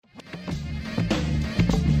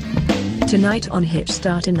Tonight on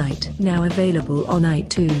Hipstar Tonight. Now available on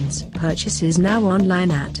iTunes. Purchases now online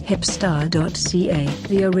at hipstar.ca.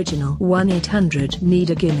 The original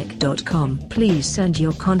 1-800-NEED-A-GIMMICK.com. Please send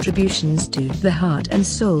your contributions to the Heart and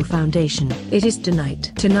Soul Foundation. It is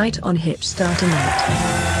tonight. Tonight on Hipstar Tonight.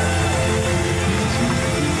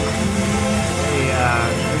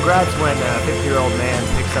 Hey, congrats when a 50-year-old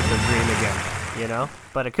man picks up their dream again, you know?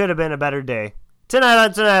 But it could have been a better day. Tonight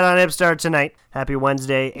on Hipstar Tonight. Happy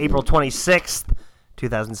Wednesday, April 26th,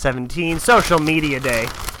 2017. Social Media Day.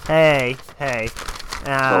 Hey.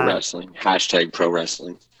 Pro wrestling. Hashtag pro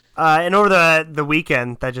wrestling. And over the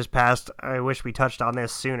weekend that just passed, I wish we touched on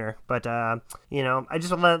this sooner, but, I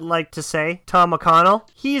just would like to say, Tom McConnell,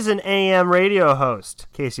 he's an AM radio host,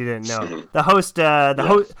 in case you didn't know. The host,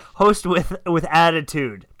 host with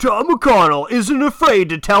attitude. Tom McConnell isn't afraid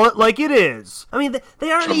to tell it like it is. I mean,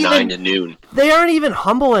 they aren't From 9 to noon. They aren't even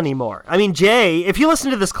humble anymore. I mean, Jay, if you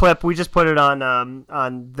listen to this clip, we just put it on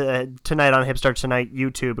the Tonight on Hipstar Tonight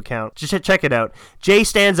YouTube account. Just check it out. Jay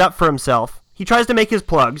stands up for himself. He tries to make his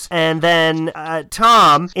plugs, and then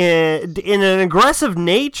Tom, in an aggressive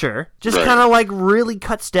nature, just kind of like really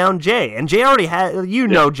cuts down Jay. And Jay already has,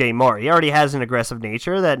 Jay Moore. He already has an aggressive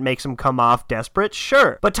nature that makes him come off desperate,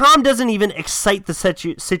 sure. But Tom doesn't even excite the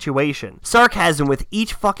situation. Sarcasm with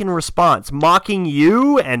each fucking response, mocking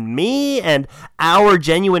you and me and our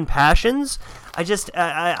genuine passions.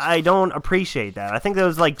 I don't appreciate that. I think that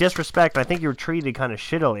was like disrespect. I think you were treated kind of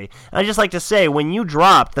shittily. And I just like to say, when you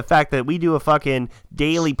dropped the fact that we do a fucking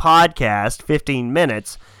daily podcast, 15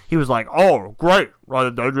 minutes, he was like, oh, great.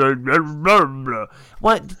 What,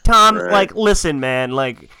 Tom, like, listen, man,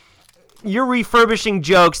 like, you're refurbishing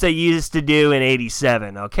jokes that you used to do in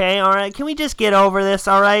 87, okay? All right? Can we just get over this,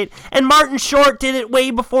 all right? And Martin Short did it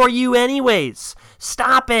way before you anyways.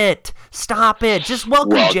 Stop it. Just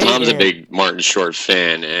welcome Jay. Well, Tom's a big Martin Short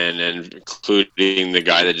fan, and including the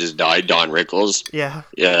guy that just died, Don Rickles. Yeah.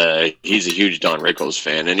 He's a huge Don Rickles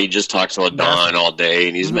fan, and he just talks about Don all day,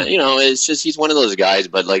 and he's, it's just, he's one of those guys,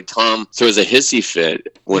 but like Tom throws a hissy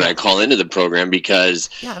fit when I call into the program because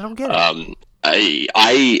I don't get it.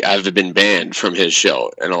 I have been banned from his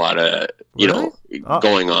show and a lot of,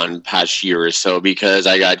 going on past year or so because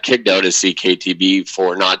I got kicked out of CKTB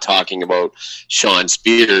for not talking about Sean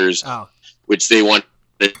Spears, which they wanted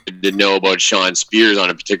to know about Sean Spears on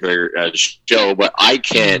a particular show, but I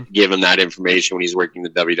can't give him that information when he's working the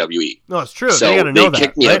WWE. No, it's true. So they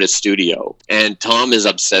kicked me out of studio, and Tom is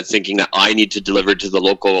upset thinking that I need to deliver to the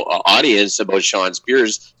local audience about Sean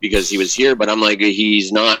Spears because he was here, but I'm like,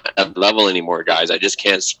 he's not at level anymore, guys. I just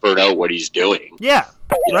can't spurt out what he's doing. Yeah,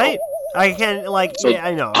 right? I can,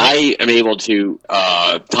 I know. I am able to,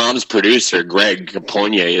 Tom's producer, Greg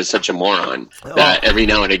Capone, is such a moron that every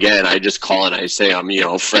now and again I just call and I say I'm,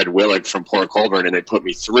 Fred Willick from Port Colborne, and they put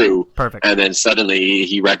me through. Perfect. And then suddenly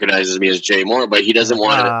he recognizes me as Jay Moore, but he doesn't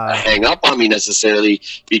want to hang up on me necessarily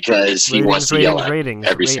because he wants to yell at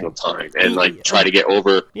every single time and try to get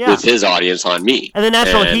over with his audience on me. And the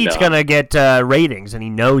National Heat's going to get ratings, and he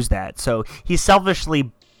knows that. So he's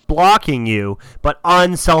selfishly blocking you, but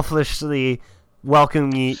unselfishly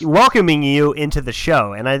welcoming you into the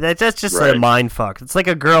show, and that's just a mind fuck. It's like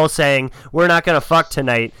a girl saying we're not gonna fuck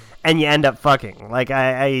tonight, and you end up fucking. Like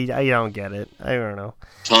I don't get it. I don't know.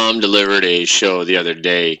 Tom delivered a show the other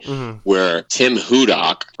day where Tim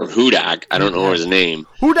Hudak, I don't know his name.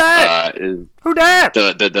 Hudak.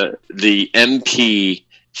 The MP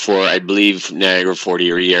for, I believe, Niagara Fort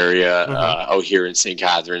Erie area, out here in St.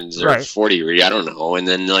 Catharines or Fort Erie, I don't know. And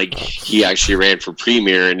then, he actually ran for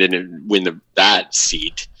premier and didn't win that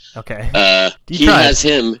seat. Okay. He has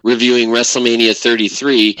him reviewing WrestleMania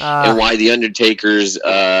 33 and why The Undertaker's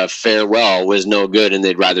farewell was no good and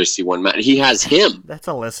they'd rather see one match. He has him. That's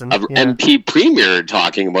a listen. MP Premier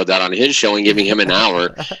talking about that on his show and giving him an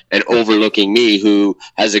hour and overlooking me, who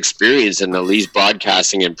has experience in the least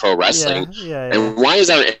broadcasting and pro wrestling. And why is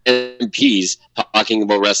our MPs talking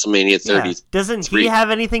about WrestleMania 33? Doesn't he have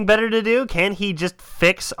anything better to do? Can't he just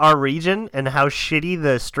fix our region and how shitty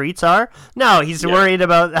the streets are? No, he's worried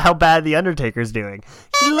about how bad The Undertaker's doing.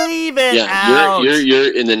 Leave it out.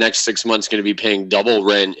 You're in the next 6 months going to be paying double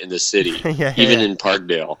rent in the city, even in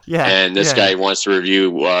Parkdale. And this guy wants to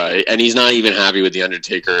review, and he's not even happy with The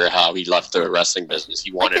Undertaker, how he left the wrestling business.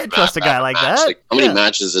 He wanted I can't trust a guy like that. How many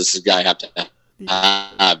matches does this guy have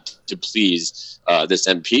to please this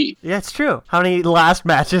MP? Yeah, it's true. How many last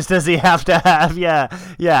matches does he have to have? Yeah.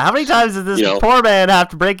 How many times does this poor man have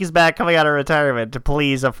to break his back coming out of retirement to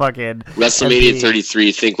please a fucking WrestleMania MP?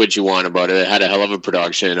 33? Think what you want about it. It had a hell of a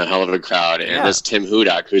production, a hell of a crowd, and this Tim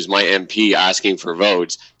Hudak, who's my MP asking for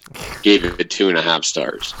votes, gave it 2.5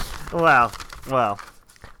 stars. Well,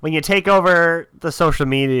 when you take over the social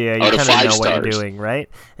media, you Out of kind of 5 know what stars. you're doing, right?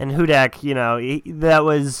 And Hudak, that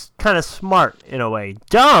was kind of smart in a way.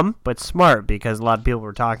 Dumb, but smart, because a lot of people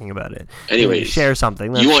were talking about it. Anyways, you share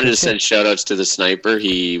something. You wanted to send shout-outs to the sniper.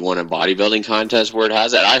 He won a bodybuilding contest. Word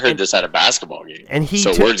has it. I heard this at a basketball game. And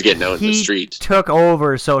word's getting out in the street. He took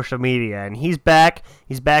over social media, and he's back.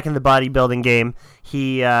 He's back in the bodybuilding game.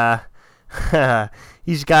 He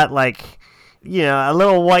he's got a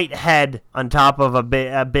little white head on top of a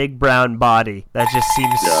big brown body that just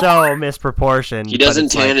seems so misproportioned. He doesn't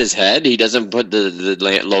tan his head. He doesn't put the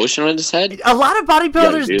lotion on his head. A lot of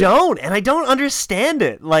bodybuilders don't, and I don't understand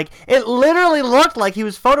it. It literally looked like he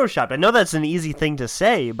was photoshopped. I know that's an easy thing to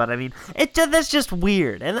say, but I mean, that's just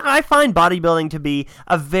weird. And I find bodybuilding to be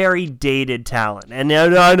a very dated talent. And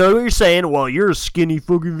I know you're saying, well, you're a skinny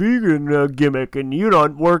fucking vegan gimmick, and you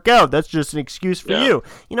don't work out. That's just an excuse for you.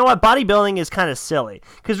 You know what? Bodybuilding is kind of silly,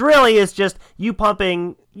 because really it's just you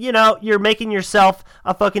pumping, you're making yourself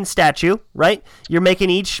a fucking statue, right? You're making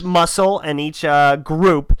each muscle and each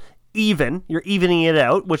group even. You're evening it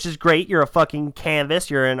out, which is great. You're a fucking canvas.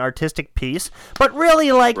 You're an artistic piece. But really,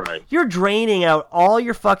 you're draining out all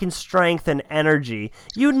your fucking strength and energy.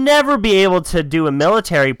 You'd never be able to do a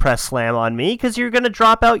military press slam on me, because you're going to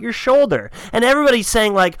drop out your shoulder. And everybody's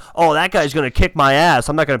saying, oh, that guy's going to kick my ass.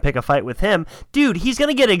 I'm not going to pick a fight with him. Dude, he's going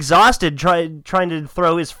to get exhausted trying to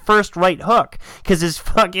throw his first right hook, because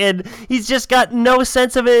he's just got no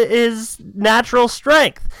sense of his natural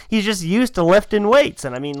strength. He's just used to lifting weights.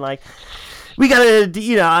 And I mean, we gotta,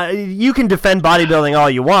 you can defend bodybuilding all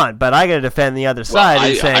you want, but I gotta defend the other side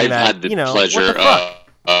and saying I've that, had the pleasure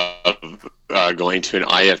of going to an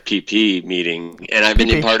IFPP meeting, and I've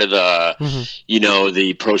been a part of the,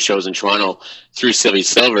 the pro shows in Toronto through Sylvie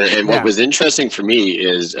Silver. And what was interesting for me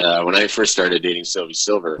is when I first started dating Sylvie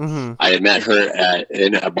Silver, I had met her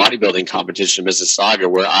in a bodybuilding competition in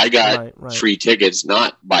Mississauga, where I got free tickets,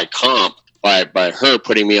 not by comp, by her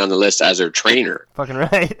putting me on the list as her trainer. Fucking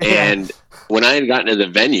right. And when I had gotten to the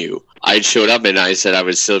venue, I showed up and I said I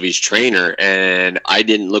was Sylvie's trainer, and I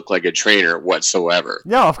didn't look like a trainer whatsoever.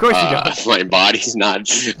 No, of course you don't. My body's not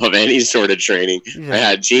of any sort of training. I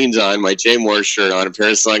had jeans on, my Jay Moore shirt on, a pair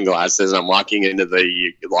of sunglasses. I'm walking into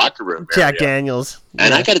the locker room Jack Daniels.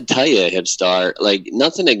 And I got to tell you, Hipstar,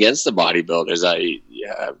 nothing against the bodybuilders. I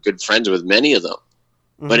have good friends with many of them.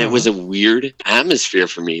 But it was a weird atmosphere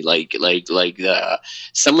for me,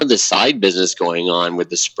 some of the side business going on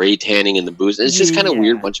with the spray tanning and the booze. It's just kind of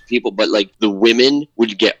weird, bunch of people. But the women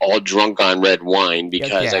would get all drunk on red wine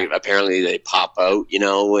because apparently they pop out,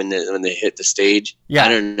 when they hit the stage. Yeah, I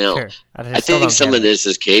don't know. Sure. I think some of this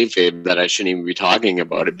is kayfabe that I shouldn't even be talking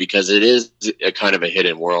about it, because it is a kind of a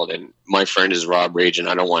hidden world. And my friend is Rob Rage, and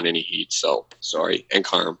I don't want any heat. So sorry. And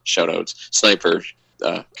Carm, shout outs. Sniper.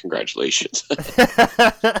 Congratulations. It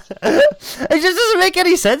just doesn't make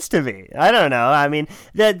any sense to me. I don't know. I mean,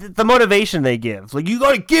 the motivation they give, you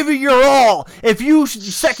gotta give it your all. If you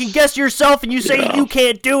second guess yourself and you say you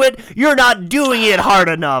can't do it, you're not doing it hard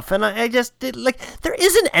enough. And I just there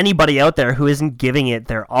isn't anybody out there who isn't giving it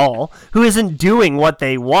their all, who isn't doing what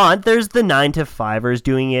they want. There's the 9-to-5ers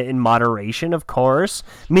doing it in moderation, of course,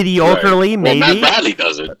 mediocrely, maybe. Matt Bradley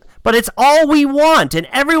does it. But it's all we want, and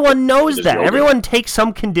everyone knows that. Everyone takes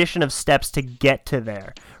some condition of steps to get to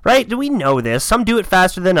there, right? Do we know this? Some do it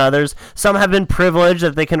faster than others. Some have been privileged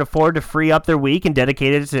that they can afford to free up their week and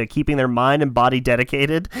dedicate it to keeping their mind and body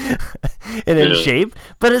dedicated and in shape.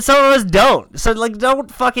 But some of us don't. So,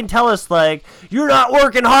 don't fucking tell us, you're not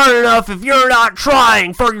working hard enough if you're not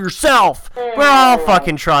trying for yourself. We're all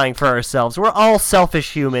fucking trying for ourselves. We're all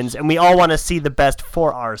selfish humans, and we all want to see the best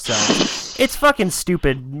for ourselves. It's fucking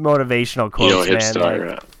stupid motivational quotes,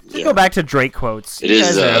 man. Go back to Drake quotes. It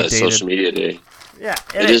is social media day. Yeah,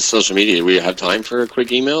 it is social media. We have time for a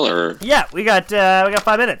quick email, or we got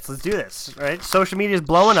 5 minutes. Let's do this. Right, social media is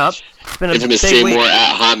blowing up. It's been a Infamous big week. More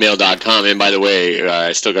at hotmail.com. And by the way,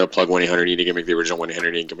 I still got to plug 1-800-EAT-GIMMICK, the original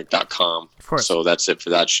 1-800-EAT-GIMMICK.com. Of course. So that's it for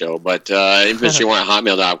that show. But Infamous More at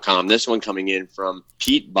hotmail.com. This one coming in from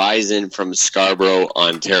Pete Bison from Scarborough,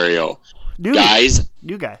 Ontario. New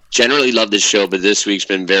guy. Generally love this show, but this week's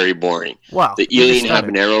been very boring. Wow. The Elian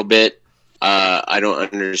Habanero bit, I don't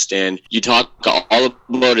understand. You talk all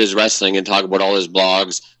about his wrestling and talk about all his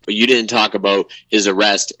blogs, but you didn't talk about his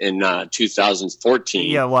arrest in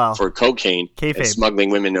 2014 for cocaine and smuggling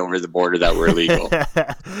women over the border that were illegal.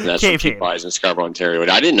 That's from Pete Bison in Scarborough, Ontario.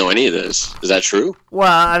 I didn't know any of this. Is that true?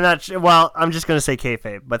 Well, I'm not sure. Well, I'm just going to say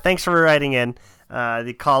kayfabe, but thanks for writing in.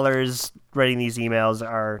 The callers writing these emails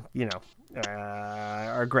are,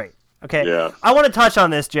 are great. Okay? Yeah. I want to touch on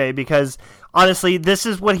this, Jay, because honestly, this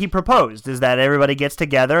is what he proposed, is that everybody gets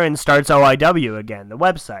together and starts OIW again, the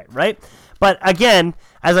website, right? But again,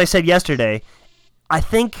 as I said yesterday, I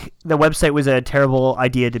think the website was a terrible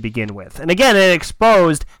idea to begin with. And again, it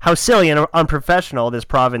exposed how silly and unprofessional this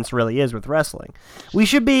province really is with wrestling. We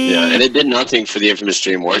should be... Yeah, and it did nothing for the infamous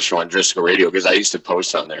Dream War show on Driscoll Radio, because I used to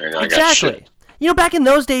post on there and I got shit. You know, back in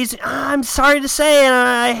those days, I'm sorry to say, and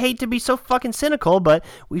I hate to be so fucking cynical, but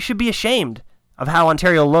we should be ashamed of how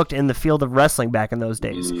Ontario looked in the field of wrestling back in those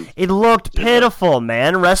days. It looked pitiful,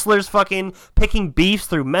 man. Wrestlers fucking picking beefs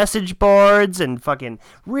through message boards and fucking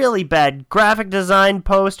really bad graphic design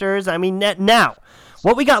posters. I mean, now,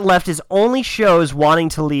 what we got left is only shows wanting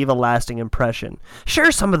to leave a lasting impression.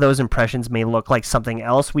 Sure, some of those impressions may look like something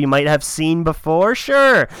else we might have seen before,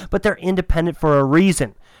 sure, but they're independent for a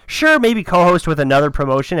reason. Sure, maybe co-host with another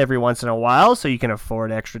promotion every once in a while so you can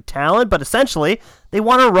afford extra talent, but essentially, they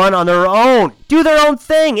want to run on their own. Do their own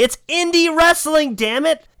thing. It's indie wrestling, damn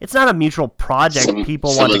it. It's not a mutual project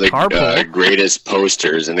people want to carpool. Some of the greatest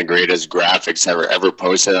posters and the greatest graphics ever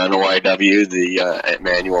posted on OIW, the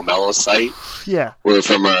Emmanuel Mello site, were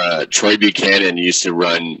from Troy Buchanan used to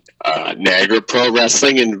run Niagara Pro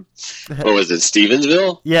Wrestling in, what was it,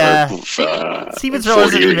 Stevensville? Yeah. Stevensville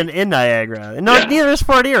isn't even in Niagara. No, neither is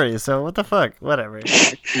Fort Erie, so what the fuck? Whatever.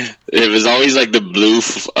 It was always like the blue,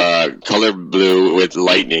 color blue with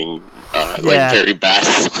lightning. Like very bad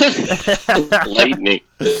lightning.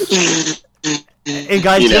 And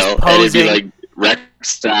guys just posing. And it'd be like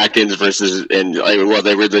Rex Atkins versus, and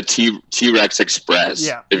they were the T-Rex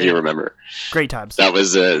Express, if you remember. Great times. That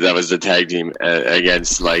was the tag team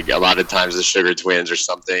against, like, a lot of times the Sugar Twins or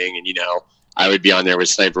something, and I would be on there with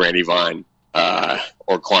Sniper Randy Vaughn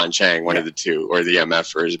or Quan Chang, one of the two, or the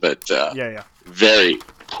MFers, but very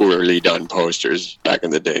poorly done posters back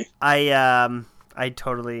in the day. I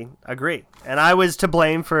totally agree. And I was to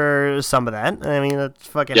blame for some of that. I mean, that's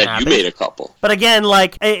fucking happens. You made a couple. But again,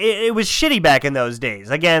 like, it was shitty back in those days.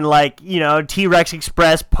 Again, like, T-Rex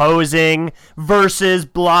Express posing versus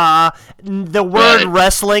blah. The word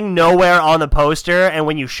wrestling nowhere on the poster. And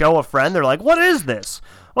when you show a friend, they're like, what is this?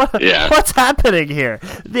 What's happening here?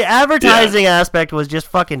 The advertising aspect was just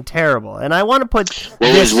fucking terrible, and I want to put.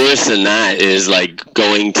 What was worse than that is like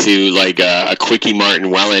going to like a Quickie Martin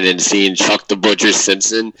Welland and seeing Chuck the Butcher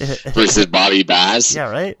Simpson versus Bobby Bass. Yeah,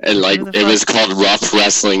 right. And like it was called Rough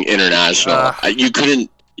Wrestling International. You couldn't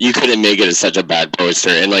make it as such a bad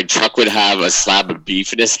poster. And like Chuck would have a slab of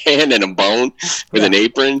beef in his hand and a bone with an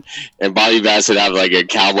apron, and Bobby Bass would have like a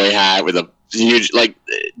cowboy hat with a huge, like,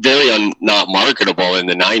 very not marketable in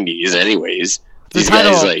the 90s anyways. The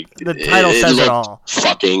title says it all.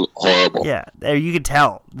 Fucking horrible. Yeah, there you could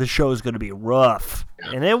tell the show's going to be rough.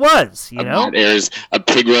 And it was, There's a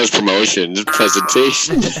Pig Rose Promotions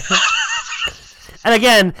presentation. And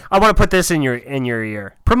again, I want to put this in your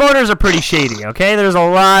ear. Promoters are pretty shady, okay? There's a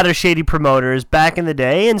lot of shady promoters back in the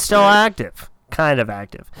day and still active. Kind of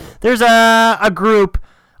active. There's a group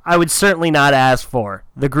I would certainly not ask for,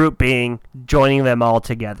 the group being joining them all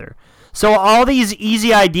together. So all these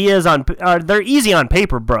easy ideas they're easy on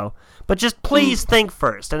paper, bro. But just please think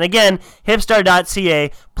first. And again, hipstar.ca,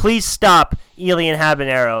 please stop Elian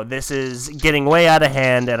Habanero. This is getting way out of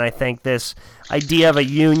hand, and I think this idea of a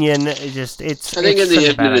union, I think at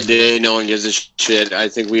the end of the day, no one gives a shit. I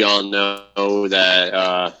think we all know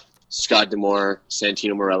that Scott D'Amore,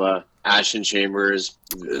 Santino Marella, Ashton Chambers,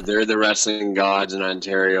 they're the wrestling gods in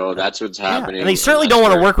Ontario. That's what's happening. And they certainly don't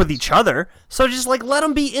want to work with each other. So just, like, let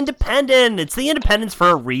them be independent. It's the independence for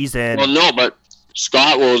a reason. Well, no, but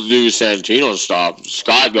Scott will do Santino stuff.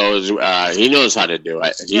 Scott goes, he knows how to do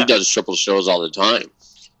it. He does triple shows all the time.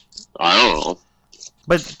 I don't know.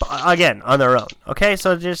 But, again, on their own. Okay?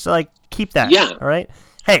 So just, like, keep that. Yeah. All right?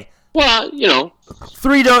 Hey. Well,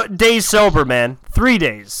 3 days sober, man. 3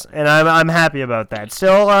 days, and I'm happy about that.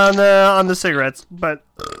 Still on the cigarettes, but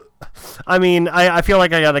I mean, I feel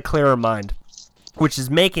like I got a clearer mind, which is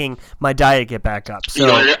making my diet get back up. So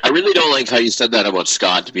I really don't like how you said that about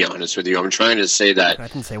Scott. To be honest with you, I'm trying to say that I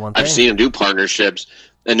didn't say one thing. I've seen him do partnerships.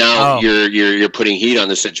 And now you're putting heat on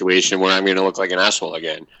the situation where I'm going to look like an asshole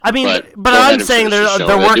again. I mean, but I'm saying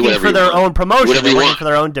they're working for their own promotion. They're working for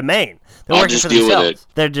their own domain. They're working for themselves.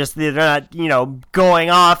 They're not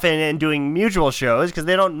going off and doing mutual shows because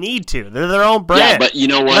they don't need to. They're their own brand. Yeah, but you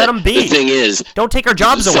know what? Let them be. The thing is, don't take our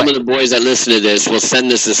jobs away. Some of the boys that listen to this will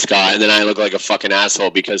send this to Scott, and then I look like a fucking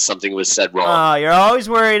asshole because something was said wrong. Oh, you're always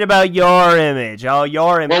worried about your image. Oh,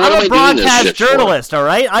 your image. Well, I'm a broadcast journalist, all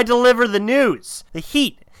right? I deliver the news, the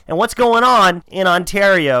heat, and what's going on in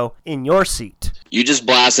Ontario in your seat. you just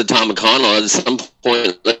blasted Tom McConnell at some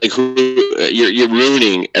point. Like, you're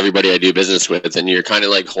ruining everybody I do business with, and you're kind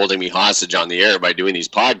of like holding me hostage on the air by doing these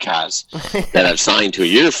podcasts that I've signed to a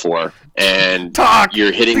year for, and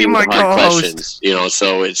you're hitting me with hard questions. You know,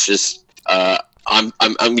 so it's just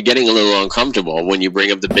I'm getting a little uncomfortable when you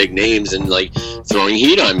bring up the big names and like throwing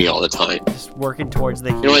heat on me all the time. Just working towards the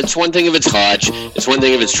heat. You know, it's one thing if it's Hutch, it's one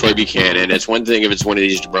thing if it's Troy Buchanan, it's one thing if it's one of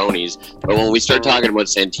these jabronis. But when we start talking about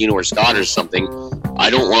Santino or Scott or something, I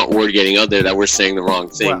don't want word getting out there that we're saying the wrong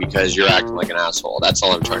thing because you're acting like an asshole. That's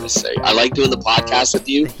all I'm trying to say. I like doing the podcast with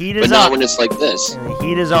you, but not when it's like this. And the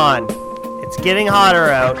heat is on. It's getting hotter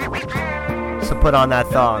out. So put on that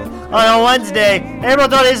thong. On a Wednesday, April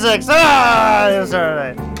 26th.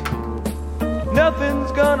 Saturday night.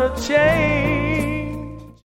 Nothing's gonna change.